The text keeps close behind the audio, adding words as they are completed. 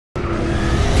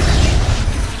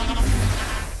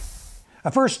A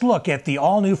first look at the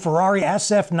all-new Ferrari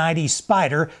SF90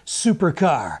 Spider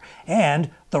supercar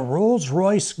and the Rolls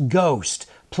Royce Ghost,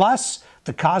 plus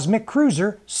the cosmic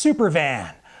cruiser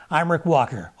SUPERVAN. I'm Rick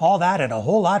Walker. All that and a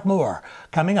whole lot more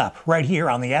coming up right here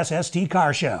on the SST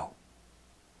Car Show.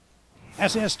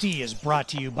 SST is brought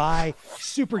to you by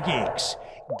Super Geeks.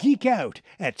 Geek out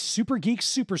at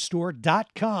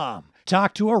supergeeksuperstore.com.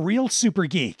 Talk to a real super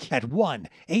geek at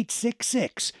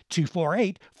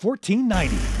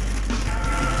 1-866-248-1490.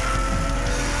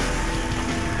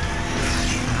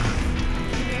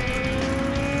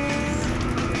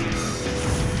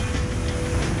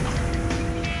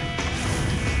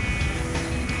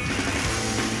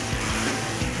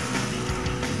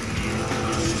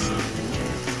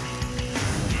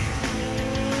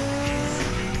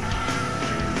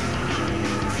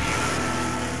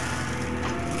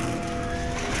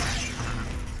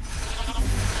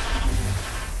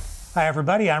 Hi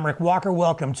everybody, I'm Rick Walker.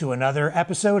 Welcome to another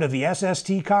episode of the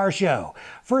SST Car Show.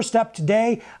 First up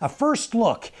today, a first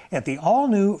look at the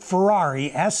all-new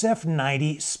Ferrari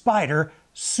SF90 Spider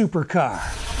supercar.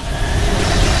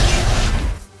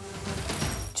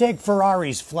 Take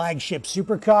Ferrari's flagship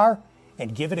supercar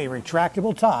and give it a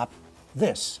retractable top.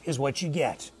 This is what you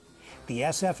get. The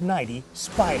SF90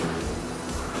 Spider.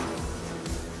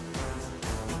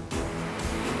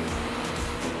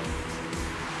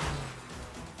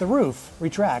 The roof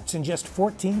retracts in just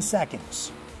 14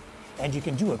 seconds, and you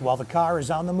can do it while the car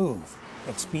is on the move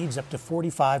at speeds up to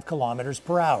 45 kilometers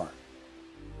per hour.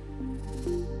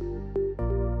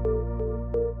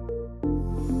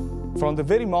 From the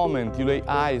very moment you lay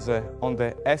eyes on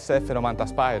the SF90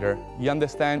 Spider, you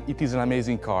understand it is an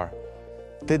amazing car.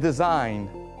 The design,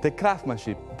 the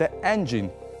craftsmanship, the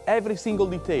engine, every single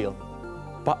detail.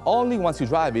 But only once you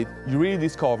drive it, you really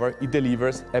discover it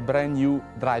delivers a brand new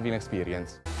driving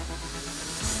experience.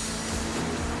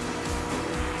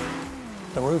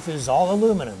 The roof is all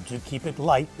aluminum to keep it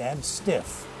light and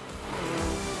stiff.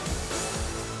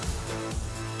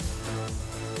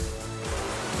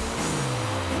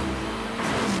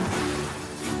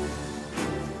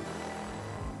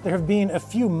 There have been a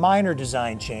few minor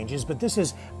design changes, but this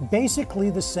is basically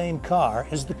the same car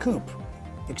as the coupe,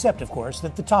 except of course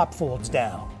that the top folds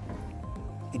down.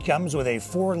 It comes with a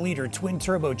 4-liter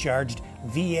twin-turbocharged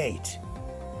V8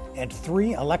 and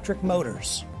 3 electric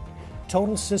motors.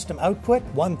 Total system output,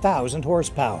 1,000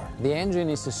 horsepower. The engine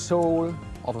is the soul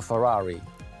of a Ferrari.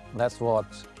 That's what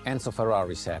Enzo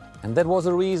Ferrari said. And that was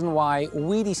the reason why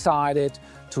we decided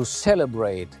to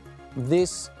celebrate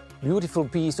this beautiful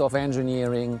piece of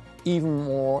engineering even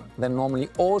more than normally,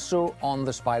 also on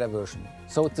the Spider version.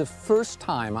 So it's the first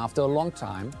time after a long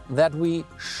time that we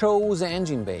show the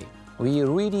engine bay. We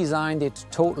redesigned it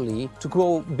totally to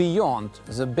go beyond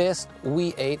the best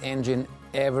V8 engine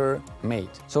ever made.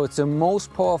 So it's the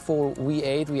most powerful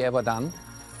V8 we ever done,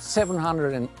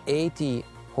 780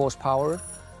 horsepower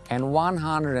and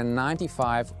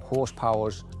 195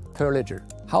 horsepower per liter.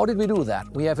 How did we do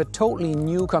that? We have a totally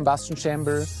new combustion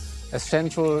chamber, a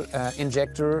central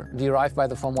injector derived by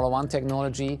the Formula One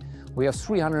technology. We have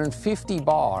 350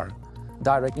 bar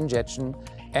direct injection,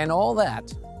 and all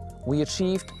that we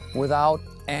achieved without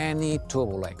any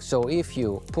turbo lag. So if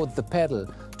you put the pedal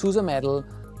to the metal,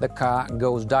 the car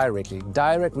goes directly.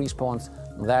 Direct response,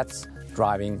 that's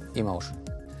driving emotion.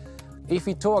 If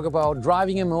we talk about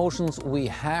driving emotions, we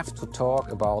have to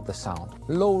talk about the sound.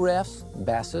 Low revs,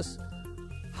 basses,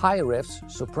 high revs,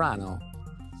 soprano,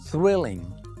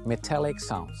 thrilling, metallic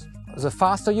sounds. The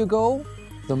faster you go,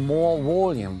 the more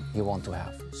volume you want to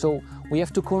have. So we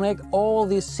have to connect all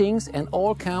these things, and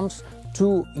all comes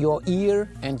to your ear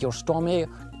and your stomach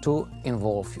to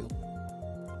involve you.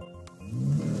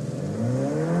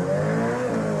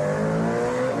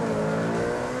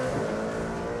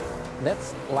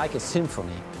 That's like a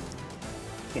symphony.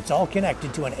 It's all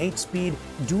connected to an 8-speed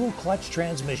dual-clutch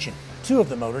transmission. 2 of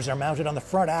the motors are mounted on the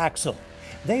front axle.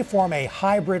 They form a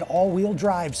hybrid all-wheel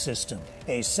drive system.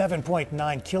 A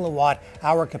 7.9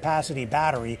 kilowatt-hour capacity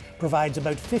battery provides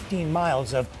about 15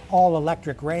 miles of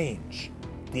all-electric range.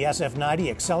 The SF90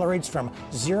 accelerates from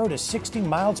 0 to 60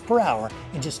 miles per hour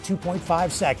in just 2.5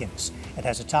 seconds and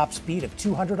has a top speed of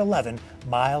 211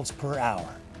 miles per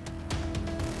hour.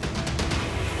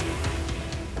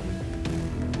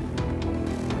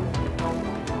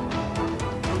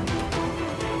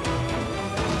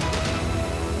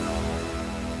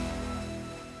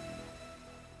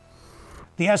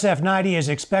 The SF90 is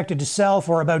expected to sell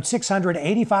for about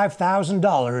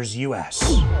 $685,000 US.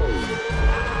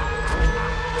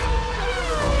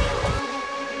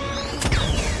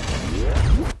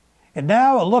 And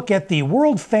now a look at the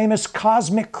world-famous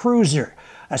cosmic cruiser,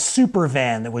 a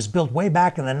SUPERVAN that was built way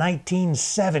back in the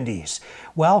 1970s.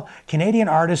 Well, Canadian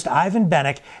artist Ivan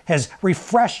Benic has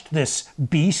refreshed this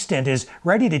beast and is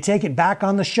ready to take it back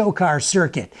on the show car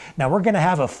circuit. Now, we're going to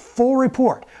have a full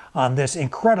report on this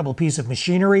incredible piece of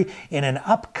machinery in an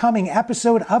upcoming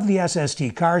episode of the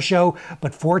SST Car Show,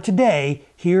 but for today,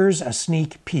 here's a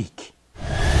sneak peek.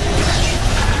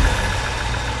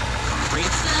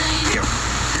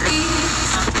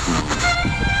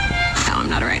 I'm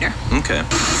not a writer. Okay.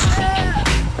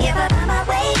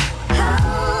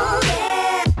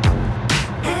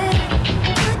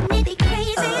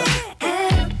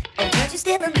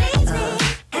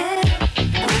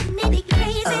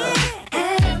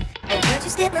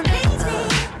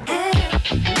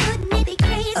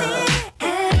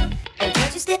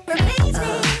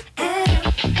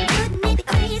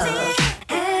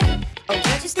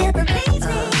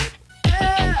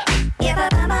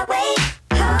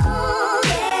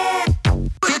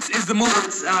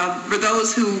 For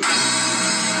those who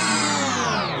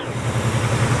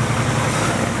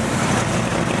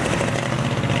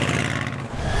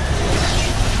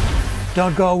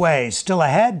Don't go away. Still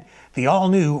ahead, the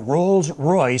all-new Rolls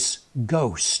Royce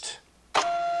Ghost.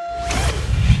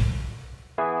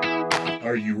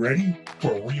 Are you ready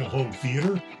for a real home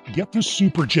theater? Get the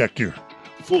Superjector.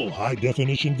 Full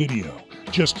high-definition video,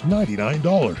 just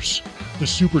 $99. The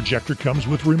Superjector comes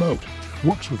with remote,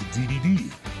 works with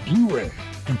DVD, Blu-ray,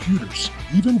 computers,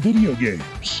 even video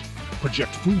games.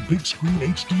 Project full big screen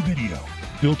HD video.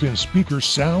 Built-in speaker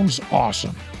sounds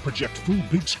awesome. Project full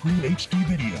big screen HD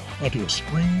video onto a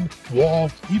screen, wall,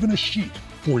 even a sheet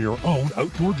for your own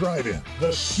outdoor drive-in. The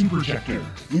Superjector.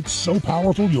 It's so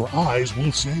powerful your eyes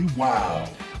will say wow.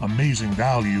 Amazing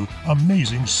value,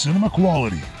 amazing cinema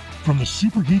quality. From the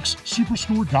Supergeeks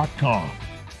Superstore.com.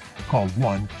 Call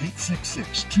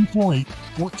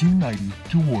 1-866-248-1490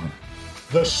 to order.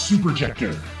 The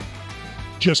Superjector.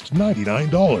 Just $99.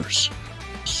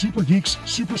 Supergeeks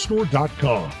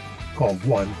Superstore.com. Call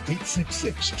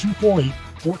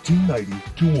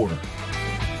 1-866-248-1490 to order.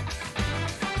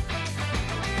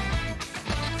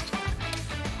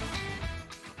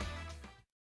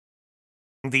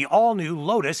 The all-new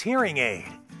Lotus hearing aid.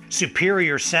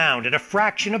 Superior sound at a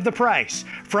fraction of the price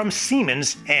from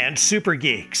Siemens and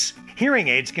Supergeeks. Hearing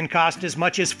aids can cost as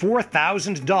much as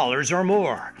 $4,000 or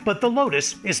more, but the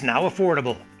Lotus is now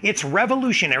affordable. Its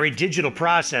revolutionary digital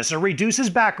processor reduces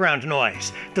background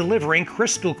noise, delivering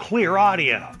crystal clear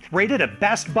audio. Rated a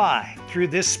Best Buy, through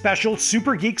this special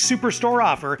Supergeek Superstore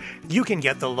offer, you can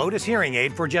get the Lotus hearing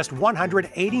aid for just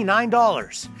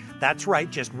 $189. That's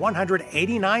right, just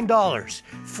 $189.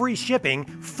 Free shipping,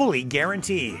 fully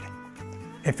guaranteed.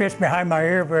 It fits behind my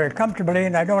ear very comfortably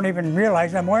and I don't even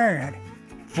realize I'm wearing it.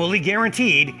 Fully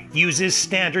guaranteed, uses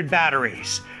standard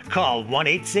batteries. Call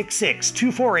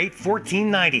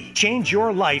 1-866-248-1490. Change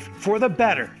your life for the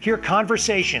better. Hear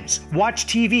conversations, watch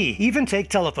TV, even take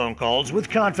telephone calls with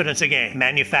confidence again.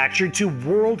 Manufactured to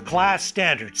world-class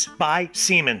standards by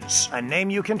Siemens, a name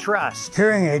you can trust.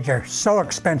 Hearing aids are so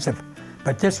expensive,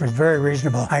 but this was very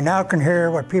reasonable. I now can hear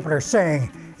what people are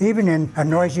saying, even in a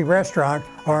noisy restaurant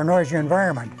or a noisy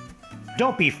environment.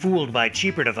 Don't be fooled by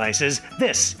cheaper devices.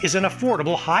 This is an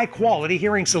affordable, high-quality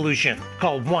hearing solution.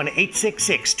 Call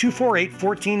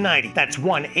 1-866-248-1490. That's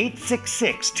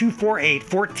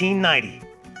 1-866-248-1490.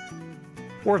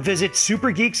 Or visit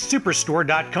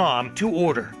SupergeeksSuperstore.com to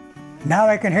order. Now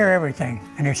I can hear everything,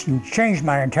 and it's changed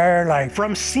my entire life.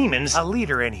 From Siemens, a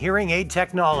leader in hearing aid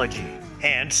technology,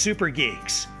 and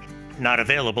Supergeeks. Not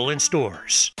available in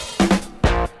stores.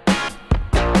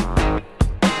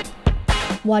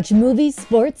 Watch movies,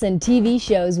 sports, and TV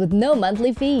shows with no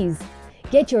monthly fees.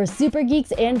 Get your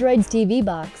Supergeeks Android's TV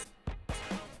box.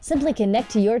 Simply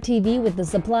connect to your TV with the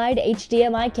supplied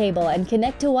HDMI cable and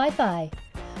connect to Wi-Fi.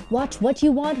 Watch what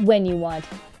you want when you want,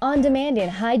 on demand in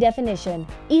high definition,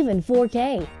 even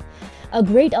 4K. A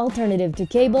great alternative to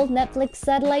cable, Netflix,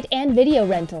 satellite, and video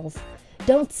rentals.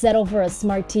 Don't settle for a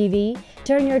smart TV.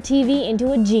 Turn your TV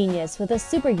into a genius with a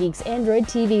Supergeeks Android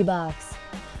TV box.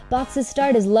 Boxes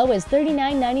start as low as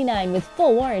 $39.99 with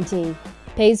full warranty.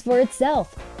 Pays for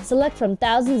itself. Select from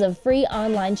thousands of free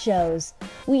online shows.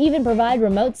 We even provide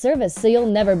remote service so you'll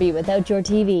never be without your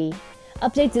TV.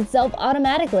 Updates itself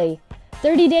automatically.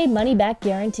 30-day money-back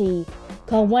guarantee.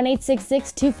 Call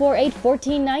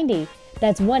 1-866-248-1490.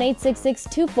 That's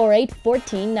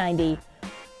 1-866-248-1490.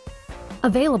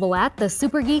 Available at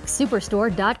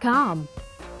thesupergeeksuperstore.com.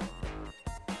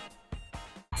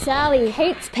 Sally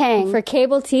hates paying for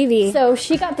cable TV, so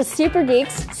she got the Super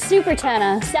Geeks Super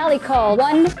Tenna. Sally called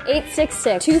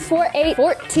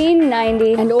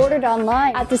 1-866-248-1490 and ordered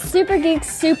online at the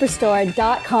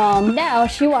supergeeksuperstore.com. Now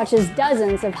she watches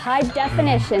dozens of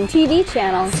high-definition TV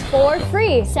channels for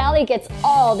free. Sally gets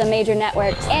all the major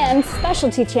networks and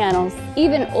specialty channels,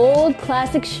 even old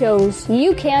classic shows.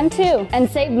 You can too, and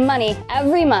save money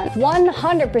every month.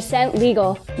 100%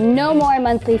 legal, no more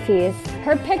monthly fees.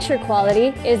 Her picture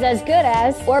quality is as good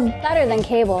as or better than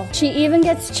cable. She even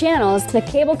gets channels the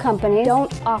cable companies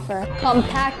don't offer.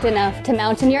 Compact enough to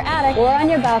mount in your attic or on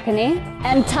your balcony,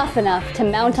 and tough enough to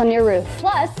mount on your roof.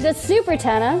 Plus, the Super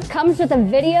Tenna comes with a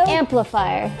video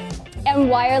amplifier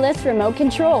and wireless remote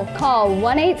control. Call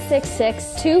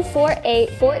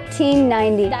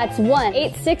 1-866-248-1490. That's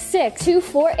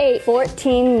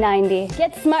 1-866-248-1490.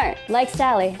 Get smart like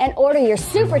Sally and order your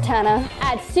Super Tenna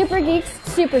at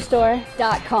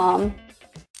supergeeksuperstore.com.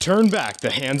 Turn back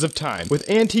the hands of time with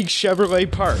antique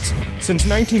Chevrolet parts. Since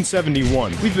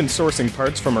 1971, we've been sourcing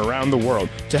parts from around the world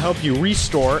to help you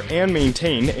restore and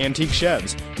maintain antique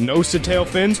Chevs. Nose to tail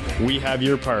fins, we have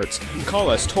your parts.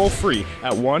 Call us toll free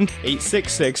at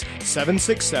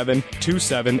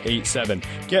 1-866-767-2787.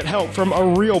 Get help from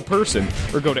a real person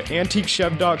or go to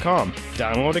antiquechev.com.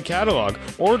 Download a catalog,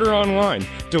 order online,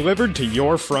 delivered to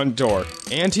your front door.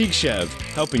 Antique Chev,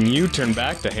 helping you turn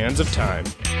back the hands of time.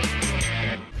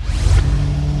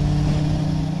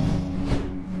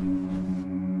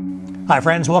 Hi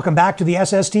friends, welcome back to the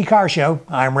SST Car Show.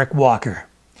 I'm Rick Walker.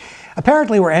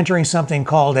 Apparently we're entering something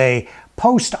called a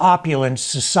post-opulent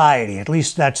society. At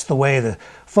least that's the way the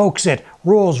folks at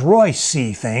Rolls Royce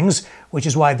see things, which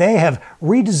is why they have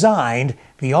redesigned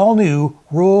the all-new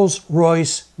Rolls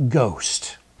Royce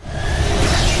Ghost.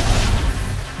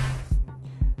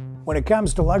 When it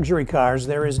comes to luxury cars,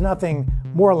 there is nothing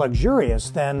more luxurious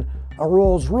than a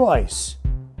Rolls Royce.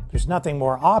 There's nothing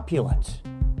more opulent.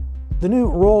 The new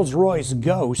Rolls Royce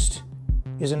Ghost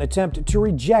is an attempt to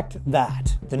reject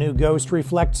that. The new Ghost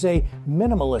reflects a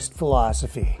minimalist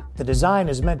philosophy. The design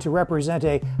is meant to represent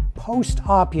a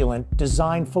post-opulent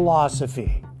design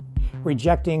philosophy,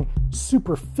 rejecting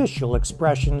superficial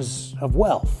expressions of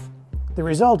wealth. The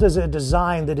result is a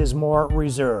design that is more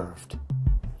reserved.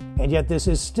 And yet this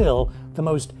is still the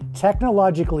most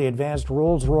technologically advanced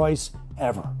Rolls Royce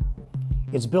ever.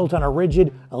 It's built on a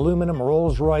rigid aluminum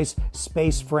Rolls-Royce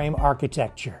space frame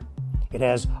architecture. It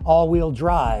has all-wheel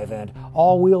drive and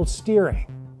all-wheel steering.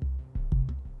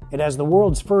 It has the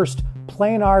world's first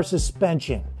planar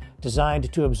suspension,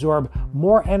 designed to absorb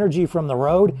more energy from the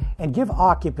road and give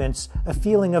occupants a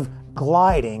feeling of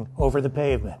gliding over the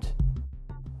pavement.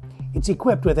 It's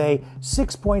equipped with a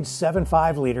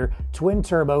 6.75-liter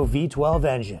twin-turbo V12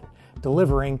 engine,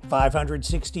 delivering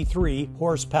 563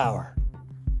 horsepower.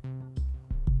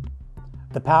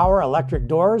 The power electric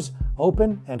doors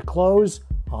open and close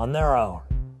on their own.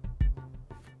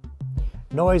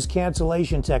 Noise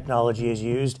cancellation technology is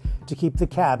used to keep the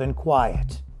cabin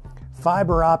quiet.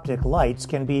 Fiber optic lights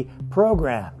can be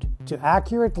programmed to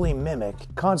accurately mimic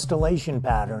constellation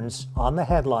patterns on the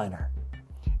headliner.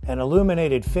 An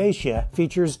illuminated fascia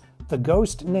features the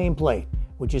Ghost nameplate,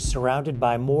 which is surrounded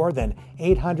by more than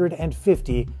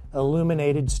 850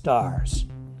 illuminated stars.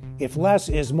 If less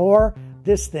is more,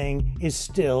 this thing is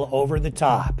still over the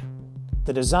top.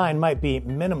 The design might be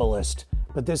minimalist,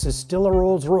 but this is still a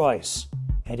Rolls Royce,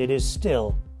 and it is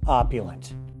still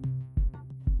opulent.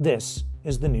 This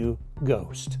is the new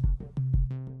Ghost.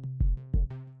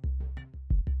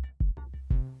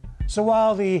 So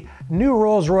while the new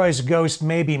Rolls Royce Ghost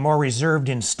may be more reserved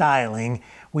in styling,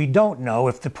 we don't know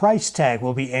if the price tag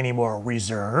will be any more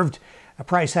reserved. A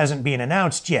price hasn't been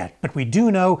announced yet, but we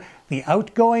do know the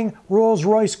outgoing Rolls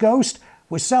Royce Ghost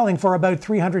was selling for about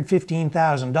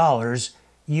 $315,000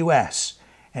 US.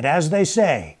 And as they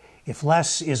say, if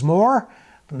less is more,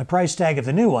 then the price tag of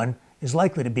the new one is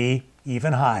likely to be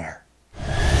even higher.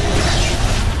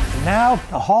 And now,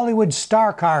 a Hollywood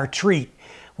star car treat.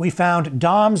 We found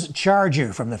Dom's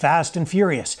Charger from the Fast and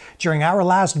Furious during our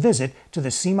last visit to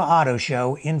the SEMA Auto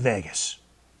Show in Vegas.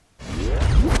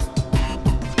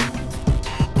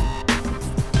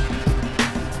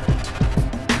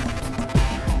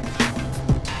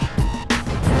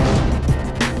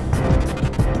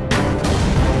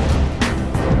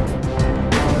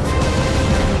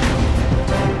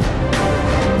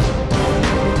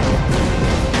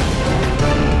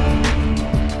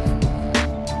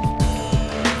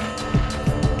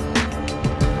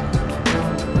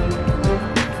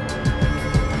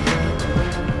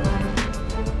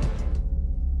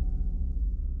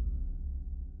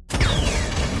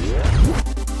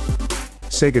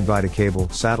 Say goodbye to cable,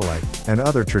 satellite, and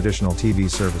other traditional TV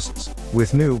services.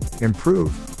 With new,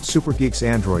 improved, Super Geeks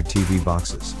Android TV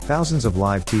boxes. Thousands of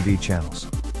live TV channels.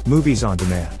 Movies on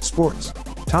demand. Sports.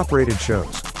 Top-rated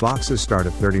shows. Boxes start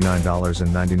at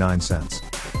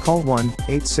 $39.99. Call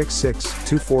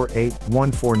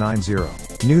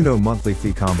 1-866-248-1490. New no monthly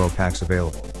fee combo packs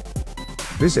available.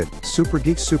 Visit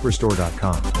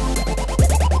supergeeksuperstore.com.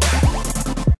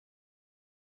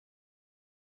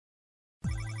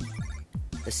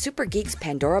 The Super Geeks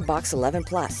Pandora Box 11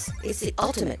 Plus is the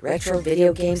ultimate retro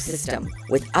video game system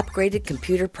with upgraded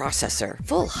computer processor,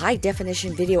 full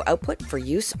high-definition video output for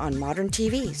use on modern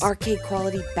TVs,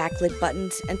 arcade-quality backlit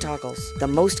buttons and toggles, the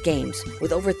most games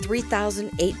with over 3,000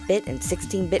 8-bit and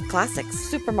 16-bit classics,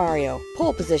 Super Mario,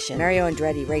 Pole Position, Mario &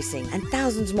 Andretti Racing, and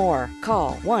thousands more.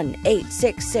 Call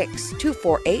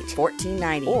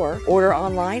 1-866-248-1490 or order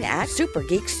online at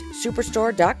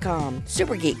supergeeksuperstore.com.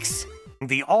 Super Geeks.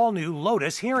 The all-new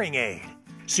Lotus hearing aid.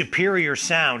 Superior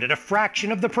sound at a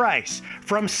fraction of the price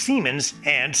from Siemens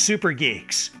and Super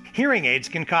Geeks. Hearing aids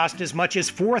can cost as much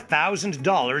as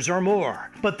 $4,000 or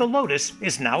more, but the Lotus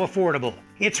is now affordable.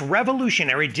 Its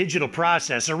revolutionary digital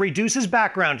processor reduces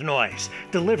background noise,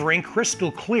 delivering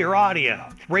crystal clear audio.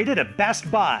 Rated a Best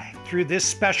Buy, through this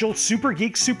special Super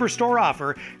Geeks Superstore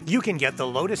offer, you can get the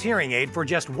Lotus hearing aid for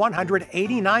just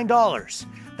 $189.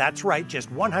 That's right,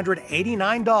 just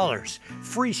 $189.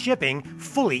 Free shipping,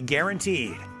 fully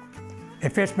guaranteed.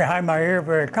 It fits behind my ear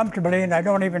very comfortably and I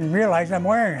don't even realize I'm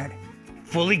wearing it.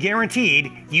 Fully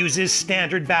guaranteed, uses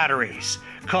standard batteries.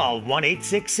 Call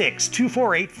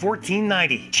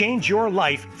 1-866-248-1490. Change your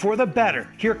life for the better.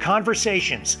 Hear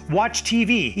conversations, watch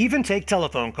TV, even take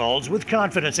telephone calls with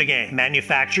confidence again.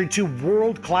 Manufactured to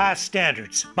world-class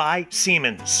standards by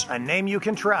Siemens, a name you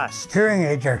can trust. Hearing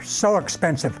aids are so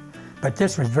expensive, but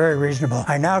this was very reasonable.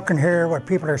 I now can hear what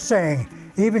people are saying,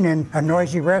 even in a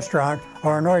noisy restaurant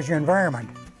or a noisy environment.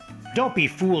 Don't be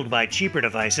fooled by cheaper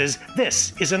devices.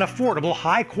 This is an affordable,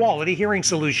 high-quality hearing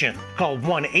solution. Call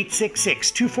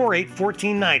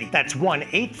 1-866-248-1490. That's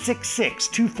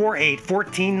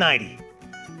 1-866-248-1490.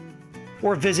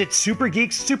 Or visit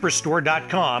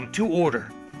supergeeksuperstore.com to order.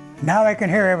 Now I can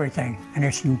hear everything, and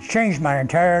it's changed my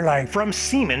entire life. From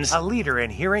Siemens, a leader in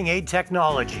hearing aid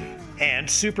technology, and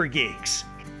Super Geeks.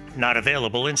 Not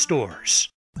available in stores.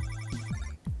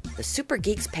 The Super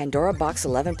Geeks Pandora Box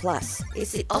 11 Plus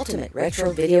is the ultimate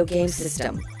retro video game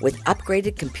system with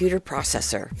upgraded computer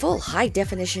processor, full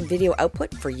high-definition video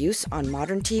output for use on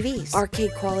modern TVs,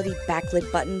 arcade-quality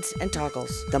backlit buttons and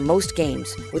toggles, the most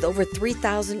games with over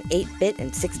 3,000 8-bit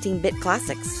and 16-bit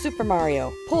classics, Super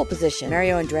Mario, Pole Position,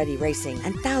 Mario & Andretti Racing,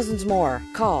 and thousands more.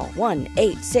 Call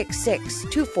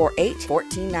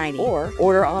 1-866-248-1490 or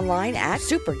order online at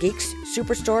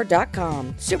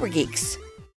supergeeksuperstore.com. Super Geeks.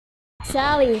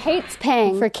 Sally hates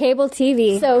paying for cable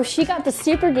TV, so she got the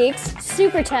Super Geeks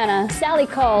Super Tenna. Sally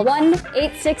called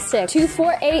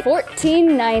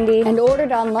 1-866-248-1490 and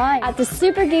ordered online at the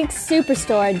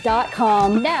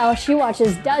supergeeksuperstore.com. Now she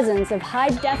watches dozens of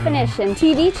high-definition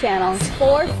TV channels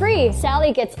for free.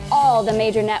 Sally gets all the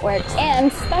major networks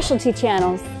and specialty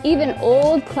channels, even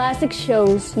old classic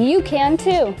shows. You can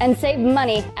too, and save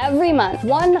money every month.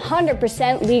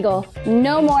 100% legal,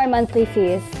 no more monthly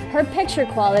fees. Her picture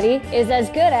quality is as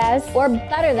good as or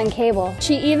better than cable.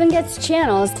 She even gets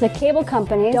channels the cable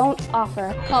companies don't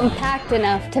offer. Compact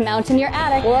enough to mount in your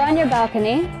attic or on your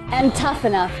balcony, and tough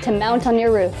enough to mount on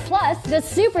your roof. Plus, the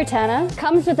Super Tenna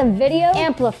comes with a video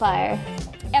amplifier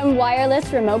and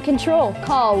wireless remote control.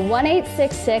 Call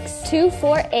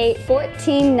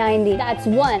 1-866-248-1490. That's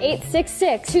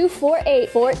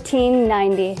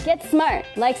 1-866-248-1490. Get smart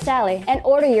like Sally and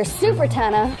order your Super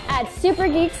Tenna at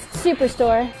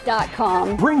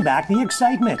supergeeksuperstore.com. Bring back the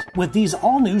excitement with these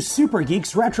all-new Super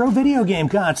Geeks retro video game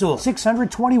consoles.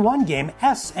 621 game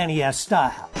SNES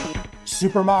style.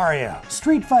 Super Mario,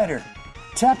 Street Fighter,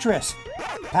 Tetris,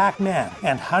 Pac-Man,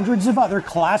 and hundreds of other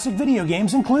classic video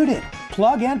games included.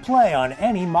 Plug and play on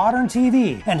any modern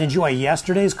TV and enjoy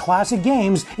yesterday's classic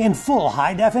games in full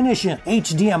high definition.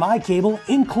 HDMI cable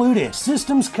included.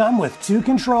 Systems come with 2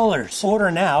 controllers. Order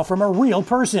now from a real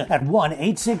person at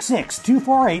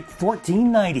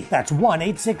 1-866-248-1490. That's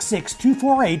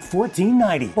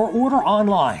 1-866-248-1490. Or order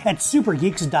online at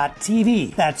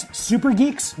supergeeks.tv. That's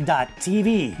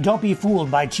supergeeks.tv. Don't be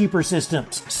fooled by cheaper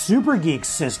systems. Super Geeks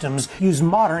systems use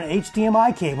modern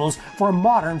HDMI cables for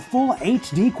modern full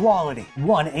HD quality.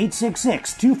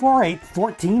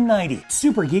 1-866-248-1490.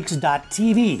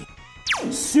 Supergeeks.tv.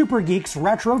 Super Geeks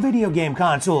retro video game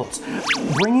consoles,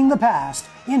 bringing the past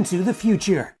into the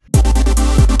future.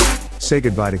 Say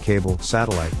goodbye to cable,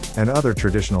 satellite, and other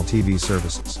traditional TV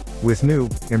services. With new,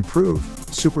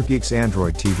 improved, Super Geeks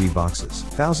Android TV boxes.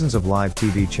 Thousands of live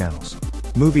TV channels.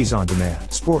 Movies on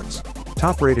demand. Sports.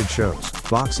 Top-rated shows.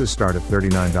 Boxes start at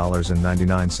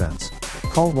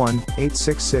 $39.99. Call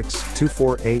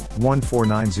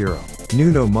 1-866-248-1490.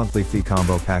 New no monthly fee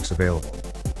combo packs available.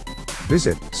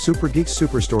 Visit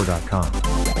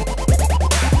supergeeksuperstore.com.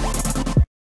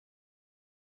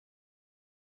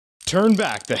 Turn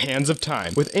back the hands of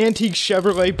time with antique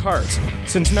Chevrolet parts.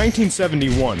 Since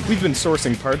 1971, we've been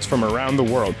sourcing parts from around the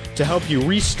world to help you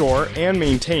restore and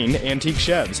maintain antique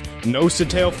Chevs. No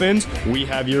tail fins? We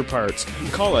have your parts.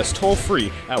 Call us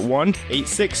toll-free at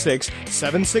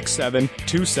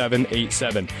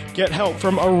 1-866-767-2787. Get help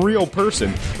from a real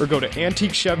person or go to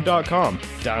antiquechev.com.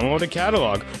 Download a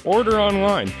catalog, order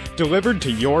online, delivered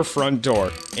to your front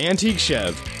door. Antique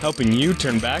Chev, helping you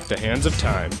turn back the hands of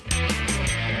time.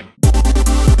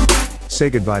 Say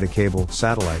goodbye to cable,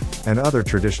 satellite, and other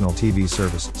traditional TV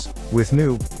services. With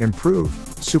new,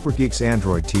 improved, Super Geeks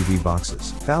Android TV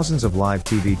boxes. Thousands of live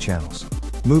TV channels.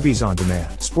 Movies on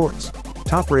demand. Sports.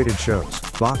 Top-rated shows.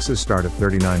 Boxes start at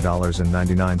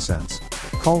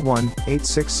 $39.99. Call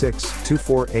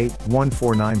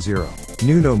 1-866-248-1490.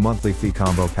 New no monthly fee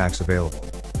combo packs available.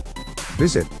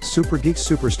 Visit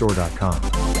supergeeksuperstore.com.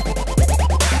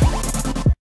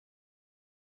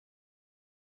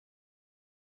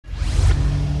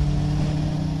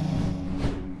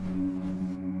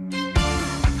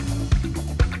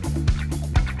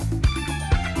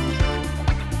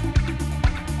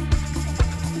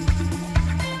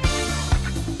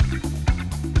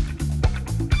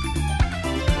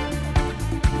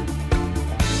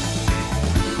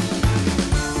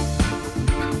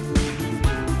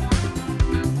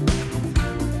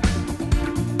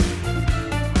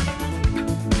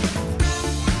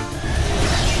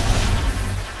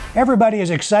 Everybody is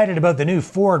excited about the new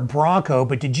Ford Bronco,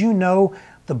 but did you know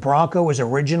the Bronco was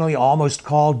originally almost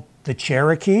called the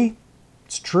Cherokee?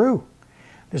 It's true.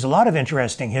 There's a lot of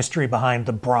interesting history behind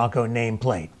the Bronco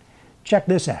nameplate. Check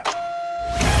this out.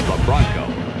 The Bronco,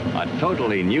 a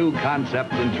totally new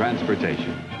concept in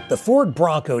transportation. The Ford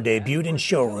Bronco debuted in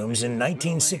showrooms in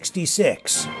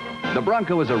 1966. The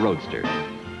Bronco is a roadster,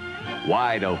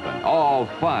 wide open, all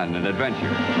fun and adventure.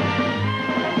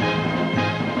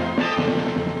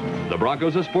 The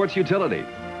Bronco's a sports utility,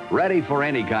 ready for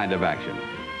any kind of action,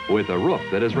 with a roof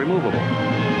that is removable.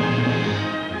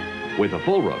 With a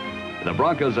full roof, the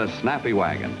Bronco's a snappy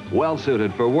wagon, well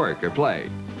suited for work or play.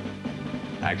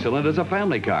 Excellent as a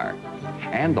family car,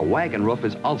 and the wagon roof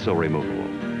is also removable.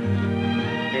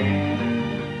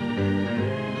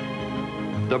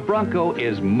 The Bronco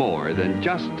is more than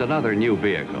just another new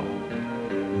vehicle.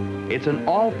 It's an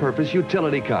all-purpose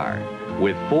utility car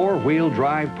with four-wheel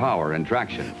drive power and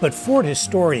traction. But Ford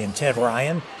historian Ted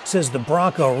Ryan says the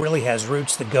Bronco really has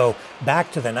roots that go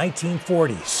back to the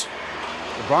 1940s.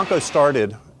 The Bronco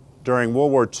started during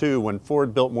World War II when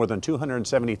Ford built more than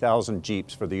 270,000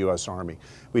 Jeeps for the U.S. Army.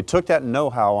 We took that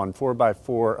know-how on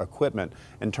 4x4 equipment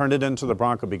and turned it into the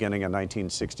Bronco beginning in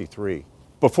 1963.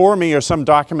 Before me are some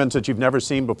documents that you've never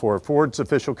seen before. Ford's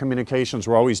official communications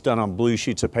were always done on blue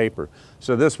sheets of paper.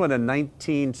 So this one in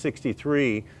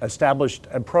 1963 established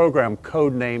a program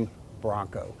codenamed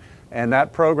Bronco. And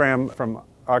that program from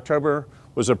October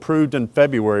was approved in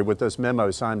February with this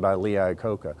memo signed by Lee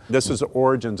Iacocca. This is the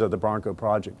origins of the Bronco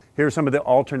project. Here's some of the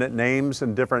alternate names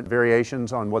and different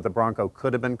variations on what the Bronco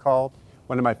could have been called.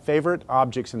 One of my favorite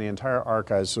objects in the entire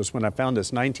archives was when I found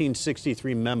this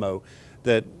 1963 memo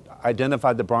that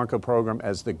identified the Bronco program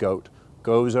as the GOAT,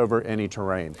 goes over any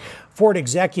terrain. Ford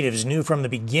executives knew from the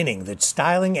beginning that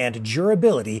styling and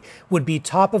durability would be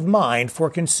top of mind for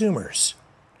consumers.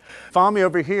 Follow me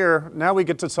over here. Now we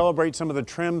get to celebrate some of the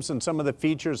trims and some of the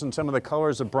features and some of the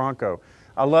colors of Bronco.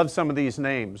 I love some of these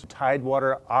names.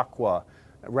 Tidewater Aqua,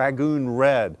 Ragoon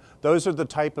Red. Those are the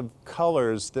type of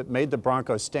colors that made the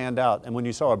Bronco stand out. And when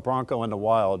you saw a Bronco in the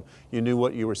wild, you knew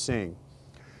what you were seeing.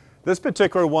 This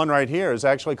particular one right here is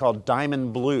actually called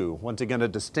Diamond Blue. Once again, a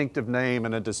distinctive name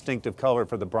and a distinctive color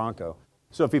for the Bronco.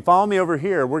 So if you follow me over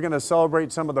here, we're going to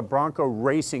celebrate some of the Bronco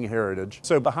racing heritage.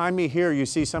 So behind me here, you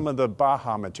see some of the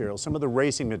Baja materials, some of the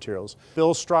racing materials.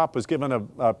 Bill Stropp was given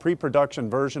a pre-production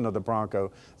version of the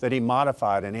Bronco that he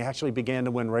modified, and he actually began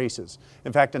to win races.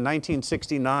 In fact, in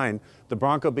 1969, the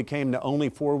Bronco became the only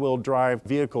four-wheel drive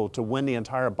vehicle to win the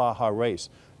entire Baja race,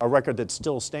 a record that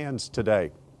still stands today.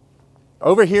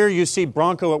 Over here you see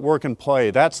Bronco at work and play.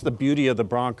 That's the beauty of the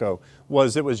Bronco,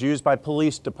 was it was used by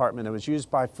police department, it was used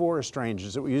by forest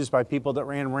rangers, it was used by people that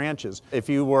ran ranches. If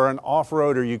you were an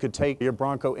off-roader, you could take your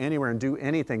Bronco anywhere and do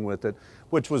anything with it,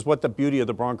 which was what the beauty of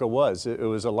the Bronco was. It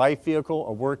was a life vehicle,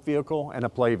 a work vehicle, and a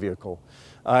play vehicle.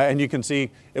 And you can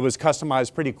see it was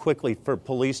customized pretty quickly for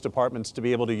police departments to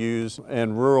be able to use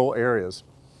in rural areas.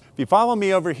 If you follow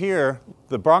me over here,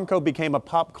 the Bronco became a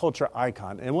pop culture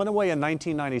icon. It went away in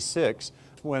 1996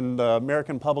 when the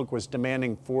American public was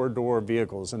demanding four-door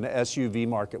vehicles and the SUV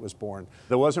market was born.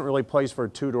 There wasn't really a place for a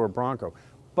two-door Bronco,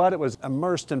 but it was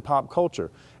immersed in pop culture.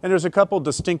 And there's a couple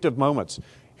distinctive moments.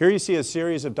 Here you see a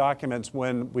series of documents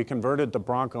when we converted the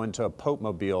Bronco into a Pope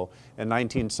Mobile in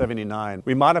 1979.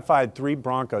 We modified 3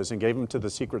 Broncos and gave them to the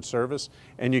Secret Service,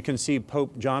 and you can see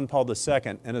Pope John Paul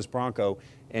II and his Bronco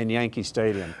in Yankee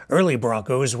Stadium. Early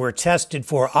Broncos were tested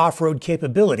for off-road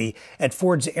capability at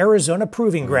Ford's Arizona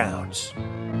Proving Grounds.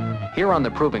 Here on the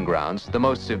Proving Grounds, the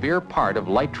most severe part of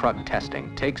light truck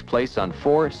testing takes place on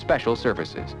 4 special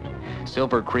surfaces: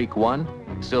 Silver Creek 1,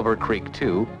 Silver Creek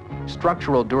 2,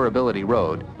 Structural Durability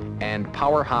Road, and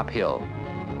Power Hop Hill.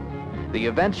 The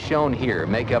events shown here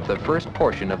make up the first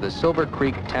portion of the Silver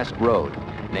Creek Test Road,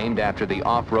 named after the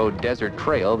off-road desert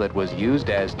trail that was used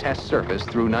as test surface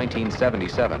through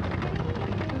 1977.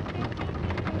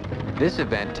 This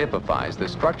event typifies the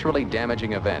structurally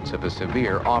damaging events of a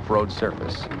severe off-road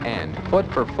surface, and foot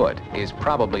for foot is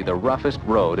probably the roughest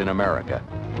road in America.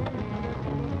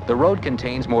 The road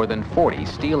contains more than 40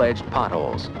 steel-edged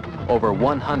potholes, over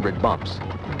 100 bumps,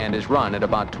 and is run at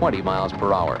about 20 miles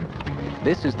per hour.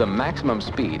 This is the maximum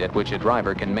speed at which a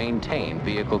driver can maintain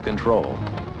vehicle control.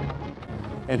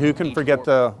 And who can forget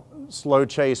the slow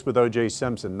chase with O.J.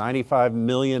 Simpson? 95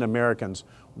 million Americans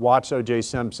watched O.J.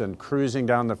 Simpson cruising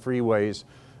down the freeways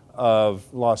of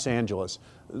Los Angeles,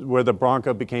 where the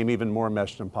Bronco became even more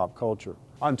meshed in pop culture.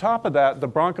 On top of that, the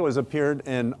Bronco has appeared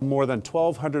in more than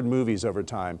 1,200 movies over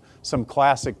time. Some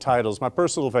classic titles. My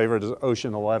personal favorite is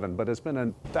Ocean 11, but it's been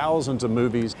in thousands of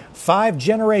movies. 5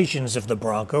 generations of the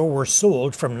Bronco were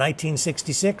sold from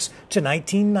 1966 to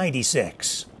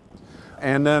 1996.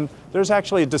 And then there's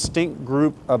actually a distinct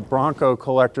group of Bronco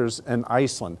collectors in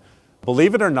Iceland.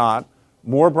 Believe it or not,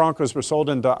 more Broncos were sold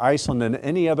into Iceland than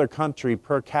any other country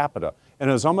per capita.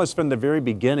 And it was almost from the very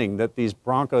beginning that these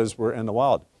Broncos were in the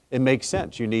wild. It makes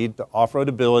sense. You need the off-road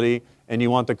ability and you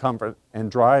want the comfort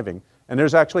and driving. And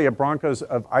there's actually a Broncos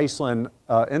of Iceland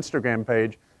Instagram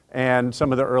page and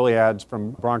some of the early ads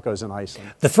from Broncos in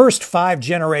Iceland. The first 5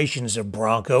 generations of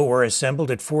Bronco were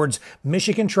assembled at Ford's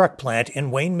Michigan truck plant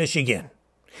in Wayne, Michigan.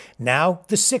 Now,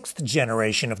 the 6th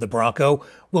generation of the Bronco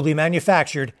will be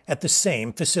manufactured at the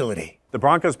same facility. The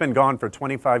Bronco's been gone for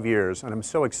 25 years, and I'm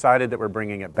so excited that we're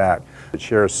bringing it back. It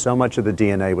shares so much of the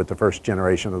DNA with the first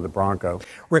generation of the Bronco.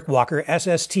 Rick Walker,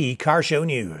 SST Car Show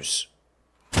News.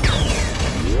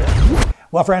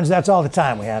 Well, friends, that's all the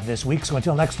time we have this week. So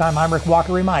until next time, I'm Rick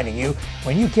Walker reminding you,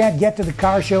 when you can't get to the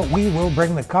car show, we will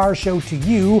bring the car show to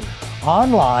you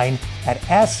online at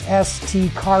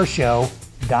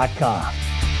SSTCarshow.com.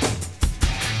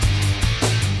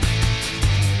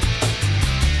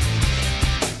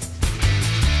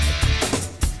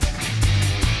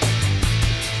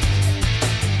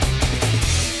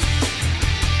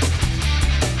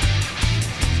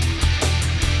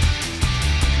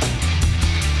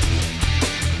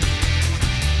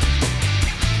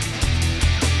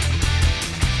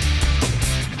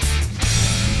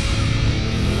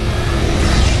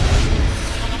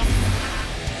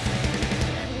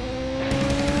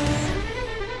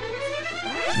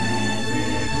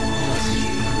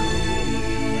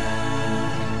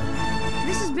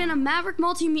 Maverick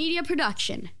Multimedia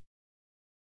Production.